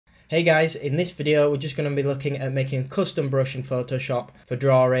Hey guys, in this video we're just going to be looking at making a custom brush in Photoshop for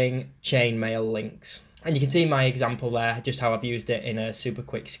drawing chainmail links. And you can see my example there, just how I've used it in a super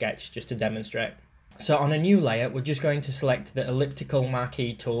quick sketch just to demonstrate. So on a new layer we're just going to select the elliptical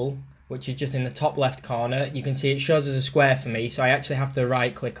marquee tool, which is just in the top left corner. You can see it shows as a square for me, so I actually have to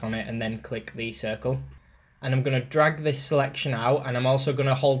right click on it and then click the circle. And I'm going to drag this selection out, and I'm also going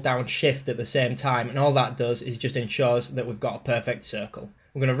to hold down shift at the same time, and all that does is just ensures that we've got a perfect circle.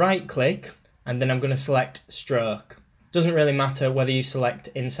 I'm going to right click and then I'm going to select stroke. Doesn't really matter whether you select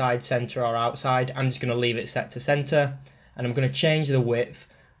inside, center or outside. I'm just going to leave it set to center, and I'm going to change the width.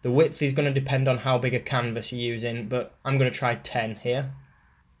 The width is going to depend on how big a canvas you're using, but I'm going to try 10 here.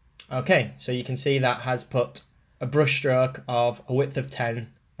 Okay, so you can see that has put a brush stroke of a width of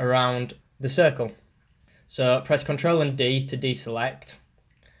 10 around the circle. So press Ctrl and D to deselect,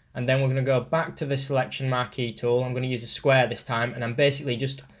 and then we're going to go back to the selection marquee tool. I'm going to use a square this time, and I'm basically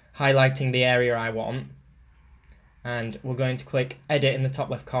just highlighting the area I want, and we're going to click edit in the top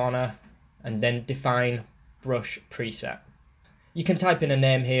left corner and then define brush preset. You can type in a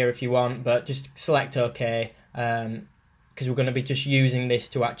name here if you want, but just select OK, because we're going to be just using this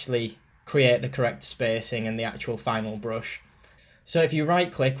to actually create the correct spacing and the actual final brush. So if you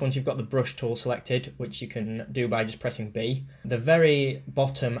right click once you've got the brush tool selected, which you can do by just pressing B, the very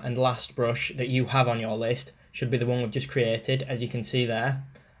bottom and last brush that you have on your list should be the one we've just created, as you can see there.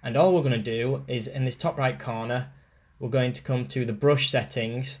 And all we're going to do is in this top right corner, we're going to come to the brush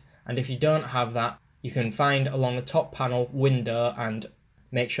settings, and if you don't have that, you can find along the top panel window and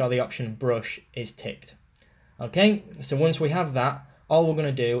make sure the option brush is ticked. Okay, so once we have that, all we're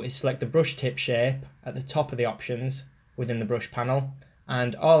going to do is select the brush tip shape at the top of the options within the brush panel,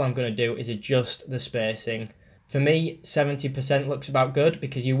 and all I'm going to do is adjust the spacing. For me, 70% looks about good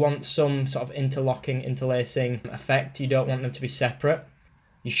because you want some sort of interlocking, interlacing effect. You don't want them to be separate.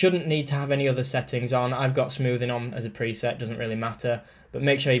 You shouldn't need to have any other settings on. I've got smoothing on as a preset, doesn't really matter, but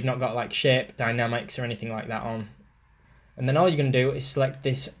make sure you've not got like shape, dynamics or anything like that on. And then all you're going to do is select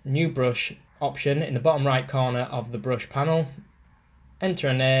this new brush option in the bottom right corner of the brush panel, enter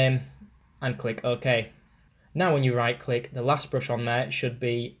a name and click OK. Now when you right click, the last brush on there should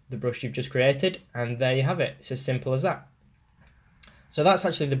be the brush you've just created, and there you have it. It's as simple as that. So that's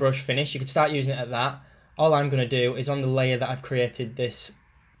actually the brush finished. You can start using it at that. All I'm going to do is on the layer that I've created this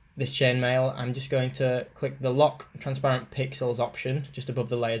chainmail, I'm just going to click the lock transparent pixels option just above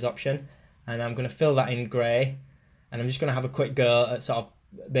the layers option, and I'm going to fill that in grey, and I'm just going to have a quick go at sort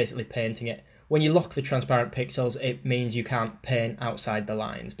of basically painting it. When you lock the transparent pixels, it means you can't paint outside the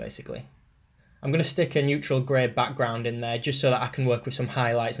lines basically. I'm going to stick a neutral grey background in there just so that I can work with some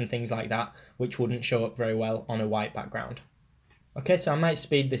highlights and things like that, which wouldn't show up very well on a white background. Okay, so I might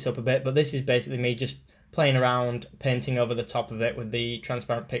speed this up a bit, but this is basically me just playing around, painting over the top of it with the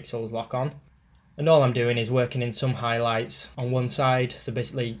transparent pixels lock on. And all I'm doing is working in some highlights on one side, so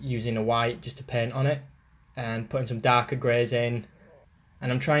basically using a white just to paint on it, and putting some darker greys in.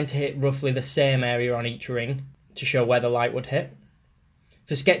 And I'm trying to hit roughly the same area on each ring to show where the light would hit.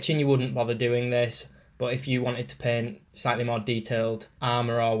 For sketching you wouldn't bother doing this, but if you wanted to paint slightly more detailed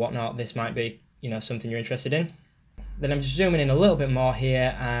armour or whatnot, this might be, something you're interested in. Then I'm just zooming in a little bit more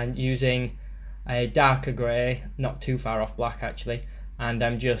here and using a darker grey, not too far off black actually, and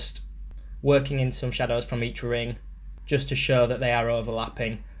I'm just working in some shadows from each ring just to show that they are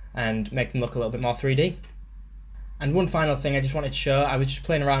overlapping and make them look a little bit more 3D. And one final thing I just wanted to show, I was just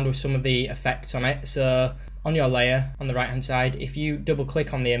playing around with some of the effects on it. So on your layer on the right hand side, if you double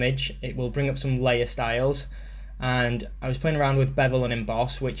click on the image, it will bring up some layer styles, and I was playing around with bevel and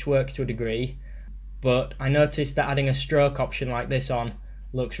emboss, which works to a degree, but I noticed that adding a stroke option like this on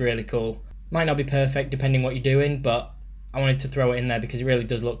looks really cool. Might not be perfect depending what you're doing, but I wanted to throw it in there because it really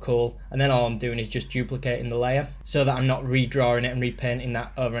does look cool. And then all I'm doing is just duplicating the layer so that I'm not redrawing it and repainting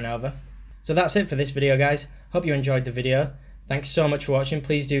that over and over. So that's it for this video guys. Hope you enjoyed the video. Thanks so much for watching.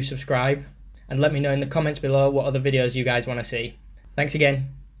 Please do subscribe and let me know in the comments below what other videos you guys want to see. Thanks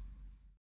again.